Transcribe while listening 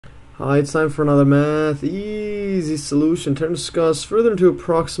Hi, it's time for another math easy solution. Time to discuss further into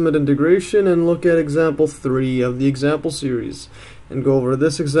approximate integration and look at example 3 of the example series and go over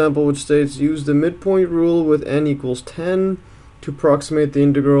this example, which states use the midpoint rule with n equals 10 to approximate the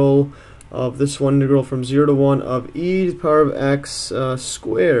integral of this one integral from 0 to 1 of e to the power of x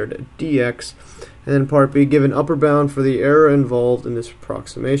squared dx. And then part B, give an upper bound for the error involved in this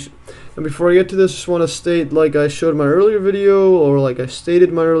approximation. And before I get to this, I just want to state, like I showed in my earlier video, or like I stated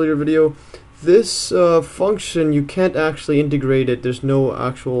in my earlier video, this function, you can't actually integrate it. There's no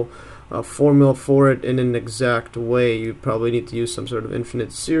actual formula for it in an exact way. You probably need to use some sort of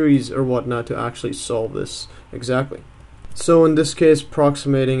infinite series or whatnot to actually solve this exactly. So in this case,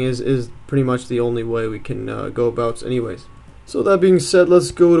 approximating is pretty much the only way we can go about anyways. So that being said,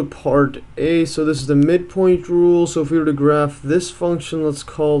 let's go to part A. So this is the midpoint rule. So if we were to graph this function, let's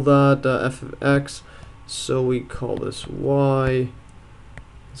call that f of x. So we call this y.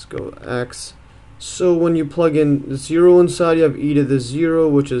 Let's go x. So when you plug in 0 inside, you have e to the 0,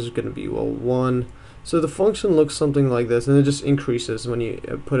 which is going to be, well, 1. So the function looks something like this, and it just increases when you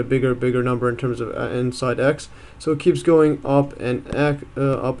put a bigger number in terms of inside x. So it keeps going up and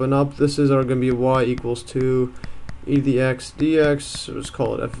up and up. This is going to be y equals 2 e to the x dx, so let's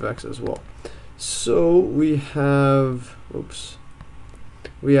call it f of x as well. So we have,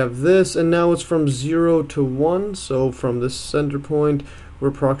 we have this, and now it's from 0 to 1, so from this center point, we're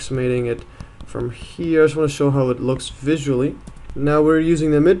approximating it from here. I just want to show how it looks visually. Now we're using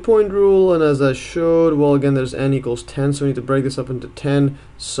the midpoint rule, and as I showed, well, again, there's n equals 10, so we need to break this up into 10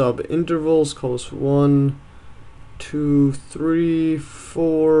 sub-intervals. Call this 1, 2, 3,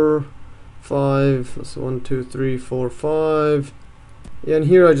 4, 5. That's 1, 2, 3, 4, 5. Yeah, and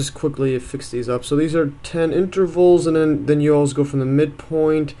here I just quickly fix these up. So these are 10 intervals, and then you always go from the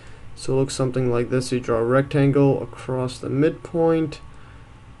midpoint. So it looks something like this. You draw a rectangle across the midpoint.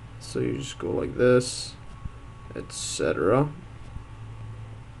 So you just go like this, etc.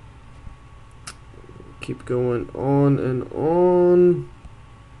 Keep going on and on.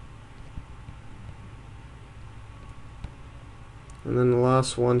 And then the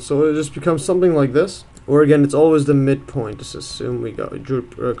last one, so it just becomes something like this. Or again, it's always the midpoint. Just assume we drew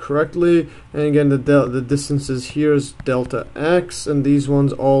it correctly. And again, the distances here is delta x, and these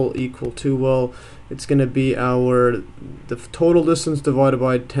ones all equal to, well, it's going to be the total distance divided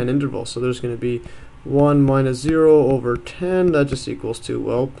by 10 intervals. So there's going to be 1 minus 0 over 10. That just equals to,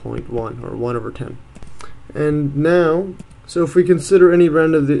 well, 0.1 or 1 over 10. And now, so if we consider any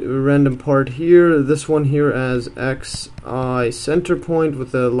random part here, this one here as xi center point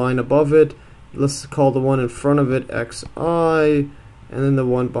with the line above it, let's call the one in front of it xi, and then the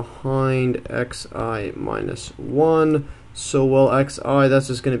one behind xi minus 1. So, well, xi, that's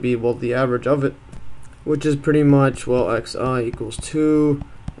just going to be, well, the average of it, which is pretty much, well, xi equals 2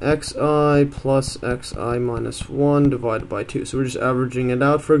 xi plus xi minus 1 divided by 2. So we're just averaging it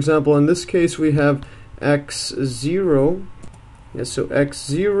out. For example, in this case, we have x0. Yeah, so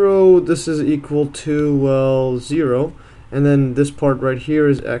x0, this is equal to, well, 0. And then this part right here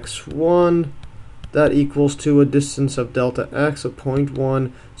is x1. That equals to a distance of delta x of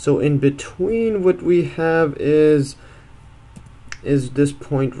 0.1. So in between, what we have is this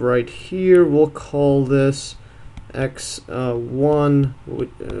point right here. We'll call this x1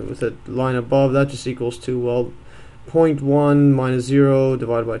 with a line above. That just equals to, well, 0.1 minus 0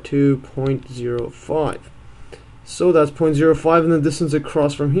 divided by 2, 0.05. So that's 0.05, and the distance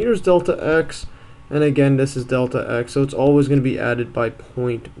across from here is delta x, and again, this is delta x, so it's always going to be added by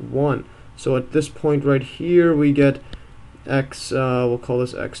 0.1. So at this point right here, we get x, we'll call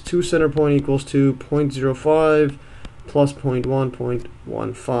this x2 center point equals to 0.05 plus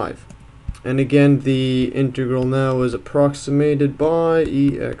 0.1, and again, the integral now is approximated by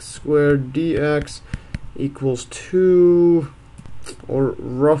ex squared dx equals 2, or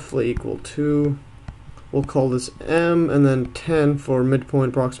roughly equal to, we'll call this m, and then 10 for midpoint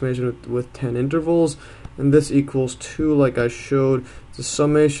approximation with 10 intervals, and this equals 2 like I showed. The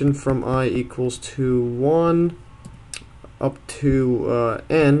summation from I equals to 1 up to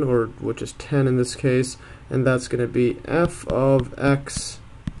n, or which is 10 in this case, and that's going to be f of x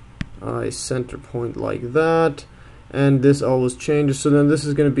I center point like that. And this always changes, so then this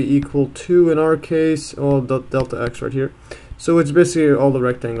is going to be equal to, in our case, delta x right here. So it's basically all the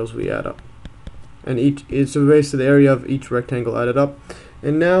rectangles we add up, and it's basically the area of each rectangle added up.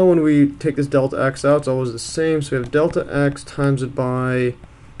 And now when we take this delta x out, it's always the same. So we have delta x times it by,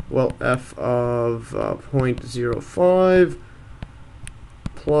 well, f of 0.05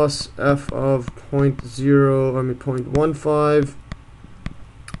 plus f of 0.15,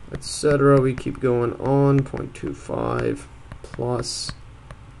 etc. We keep going on, 0.25 plus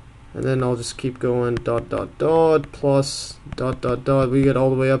and then I'll just keep going dot dot dot plus dot dot dot. We get all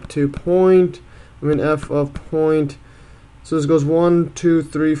the way up to f of point. So this goes 1, 2,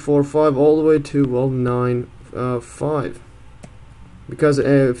 3, 4, 5, all the way to, well, 9, 5. Because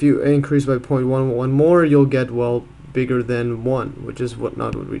if you increase by 0.1 more, you'll get, well, bigger than 1, which is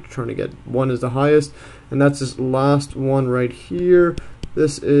not what we're trying to get. 1 is the highest, and that's this last one right here.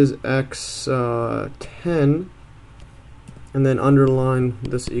 This is x 10, and then underline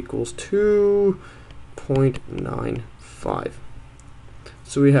this equals 2.95.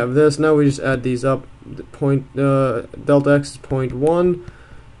 So we have this. Now we just add these up. Delta x is 0.1,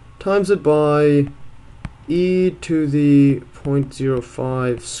 times it by e to the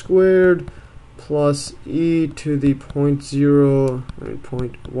 0.05 squared plus e to the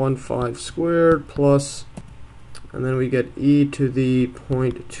 0.15 squared plus, and then we get e to the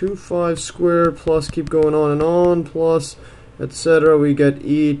 0.25 squared plus, keep going on and on, plus etc. We get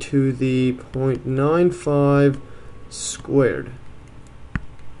e to the 0.95 squared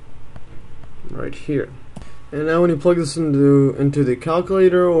right here. And now when you plug this into the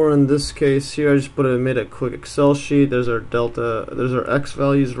calculator, or in this case here, I just made a quick Excel sheet. There's our delta, there's our x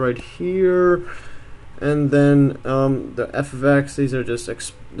values right here, and then the f of x. These are just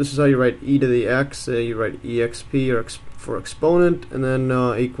this is how you write e to the x. You write exp or for exponent, and then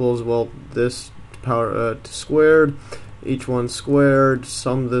equals, well, this power to squared, each one squared.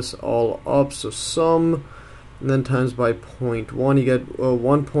 Sum this all up, so sum. And then times by 0.1, you get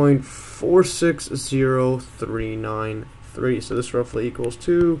 1.460393. So this roughly equals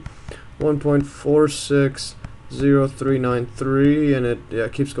to 1.460393, and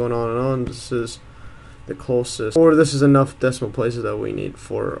it keeps going on and on. This is the closest, or this is enough decimal places that we need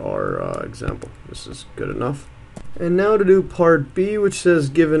for our example. This is good enough. And now to do part B, which says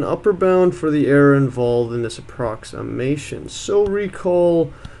give an upper bound for the error involved in this approximation. So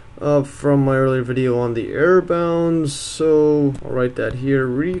recall from my earlier video on the error bounds, so I'll write that here.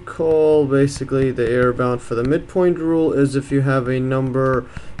 Recall, basically the error bound for the midpoint rule is if you have a number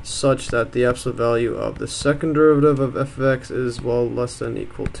such that the absolute value of the second derivative of f of x is, well, less than or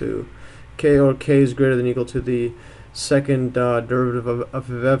equal to k, or k is greater than or equal to the second derivative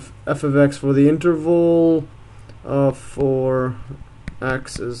of f of x for the interval for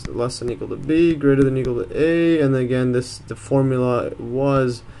x is less than or equal to b, greater than or equal to a, and again the formula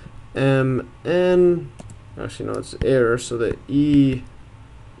was mn, actually no, it's error, so the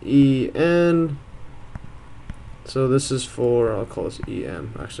en, so this is for, I'll call this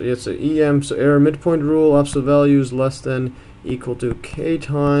em, actually it's an em, so error midpoint rule, absolute values less than equal to k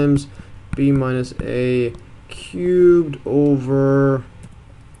times b minus a cubed over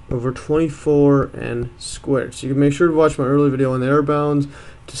 24n squared. So you can make sure to watch my earlier video on the error bounds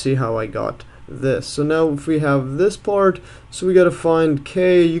to see how I got this. So now if we have this part, so we got to find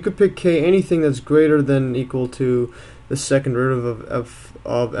k. You could pick k anything that's greater than or equal to the second derivative of f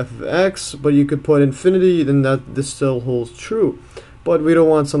of x, but you could put infinity, then this still holds true. But we don't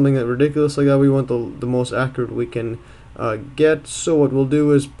want something that ridiculous like that. We want the most accurate we can get. So what we'll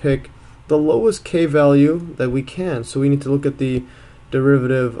do is pick the lowest k value that we can. So we need to look at the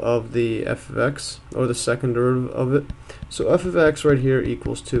derivative of the f of x, or the second derivative of it. So f of x right here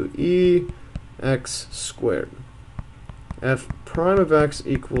equals to x squared. F prime of x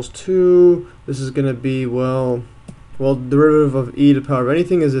equals to, this is going to be, well, derivative of e to the power of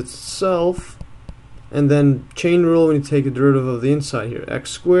anything is itself, and then chain rule, when you take the derivative of the inside here,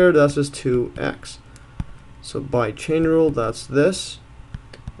 x squared, that's just 2x. So by chain rule, that's this.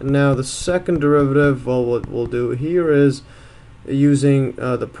 And now the second derivative, well, what we'll do here is, using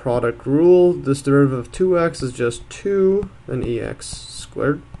the product rule, this derivative of 2x is just 2, then ex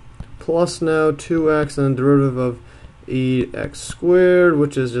squared, plus now 2x and the derivative of ex squared,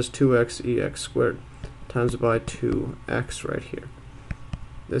 which is just 2x ex squared, times by 2x right here.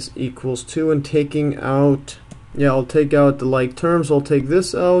 This equals 2, and taking out, I'll take out the like terms, so I'll take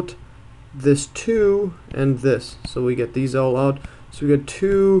this out, this 2, and this. So we get these all out. So we get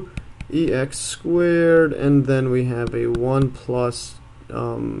 2 ex squared, and then we have a 1 plus,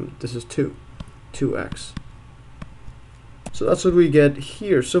 this is 2x. So that's what we get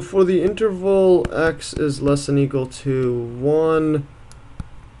here. So for the interval x is less than or equal to 1,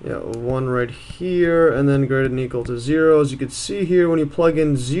 1 right here, and then greater than or equal to 0. As you can see here, when you plug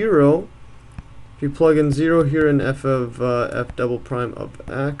in 0, if you plug in 0 here in f of f double prime of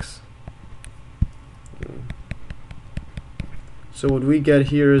x, so what we get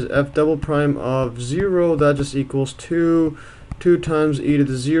here is f double prime of 0, that just equals 2 times e to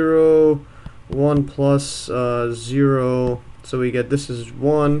the 0, 1 plus 0, so we get this is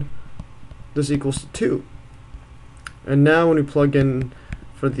 1, this equals to 2. And now when we plug in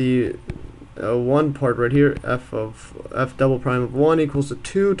for the 1 part right here, f double prime of 1 equals to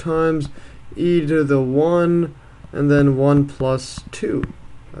 2 times e to the 1, and then 1 plus 2.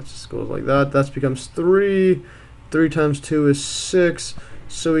 That just goes like that. That becomes 3. 3 times 2 is 6,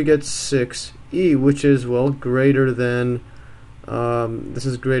 so we get 6e, which is, well, greater than, this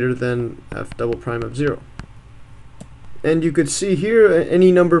is greater than f double prime of 0. And you could see here,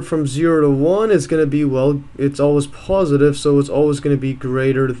 any number from 0 to 1 is going to be, well, it's always positive, so it's always going to be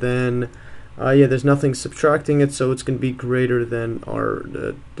greater than, yeah, there's nothing subtracting it, so it's going to be greater than our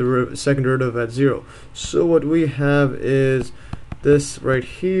second derivative at 0. So what we have is this right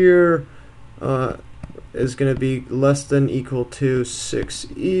here is going to be less than equal to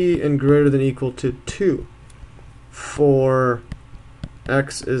 6e and greater than equal to 2 for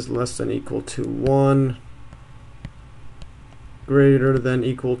x is less than equal to 1, greater than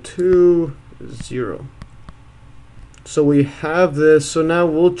equal to 0. So we have this. So now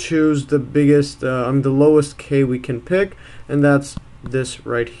we'll choose the biggest, the lowest k we can pick, and that's this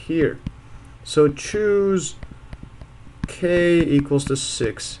right here. So choose k equals to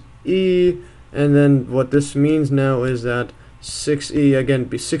 6e, and then what this means now is that 6e, again,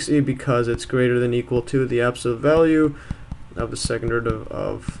 be 6e because it's greater than equal to the absolute value of the second derivative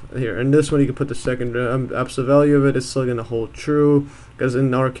of here. And this one you can put the second absolute value of it is still going to hold true, because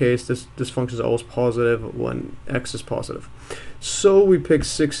in our case this function is always positive when x is positive. So we pick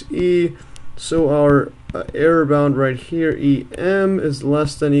 6e, so our error bound right here, em, is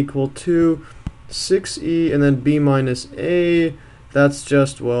less than equal to 6e, and then b minus a, that's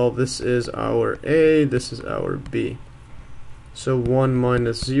just, well, this is our a, this is our b. So 1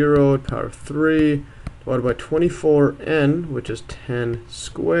 minus 0 to the power of 3 divided by 24n, which is 10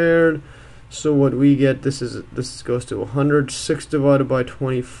 squared. So what we get, this goes to 100. 6 divided by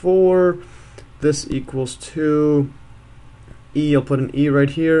 24, this equals to e. I'll put an e right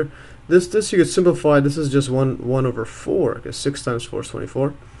here. This you could simplify. This is just 1 over 4, because 6 times 4 is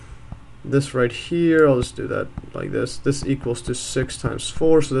 24. This right here, I'll just do that like this. This equals to 6 times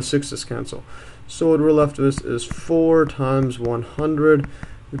 4, so the 6's cancel. So what we're left with is 4 times 100,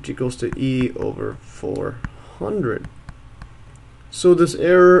 which equals to e over 400. So this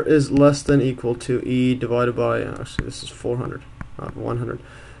error is less than equal to e divided by, actually this is 400, not 100.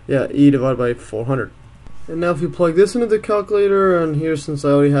 Yeah, e divided by 400. And now if you plug this into the calculator, and here, since I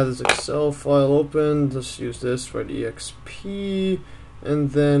already have this Excel file open, just use this, write exp,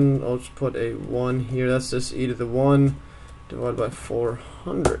 and then I'll just put a 1 here. That's just e to the 1 divided by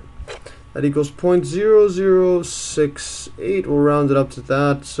 400. That equals 0.0068. We'll round it up to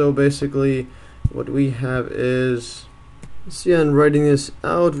that. So basically what we have is, see, and writing this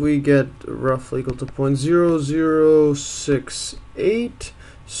out, we get roughly equal to 0.0068.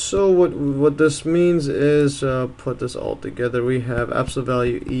 So what this means is, put this all together, we have absolute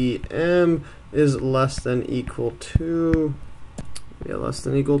value em is less than equal to, yeah, less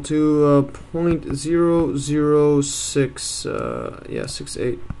than equal to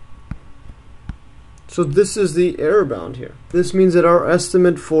 0.00668. So this is the error bound here. This means that our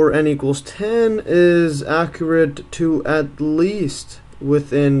estimate for n equals 10 is accurate to at least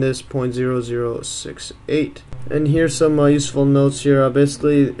within this 0.0068. And here's some useful notes here.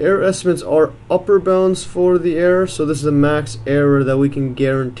 Basically, error estimates are upper bounds for the error, so this is the max error that we can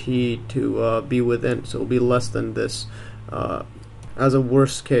guarantee to be within, so it'll be less than this as a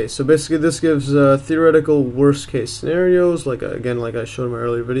worst case. So basically this gives theoretical worst case scenarios, like again, like I showed in my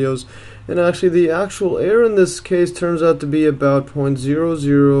earlier videos, and actually the actual error in this case turns out to be about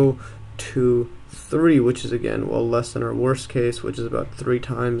 0.0023, which is, again, well, less than our worst case, which is about 3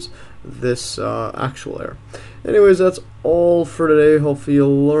 times this actual error. Anyways, that's all for today. Hopefully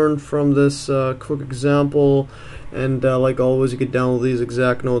you'll learn from this quick example, and like always, you can download these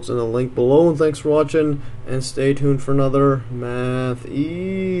exact notes in the link below. And thanks for watching, and stay tuned for another Math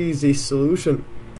Easy solution.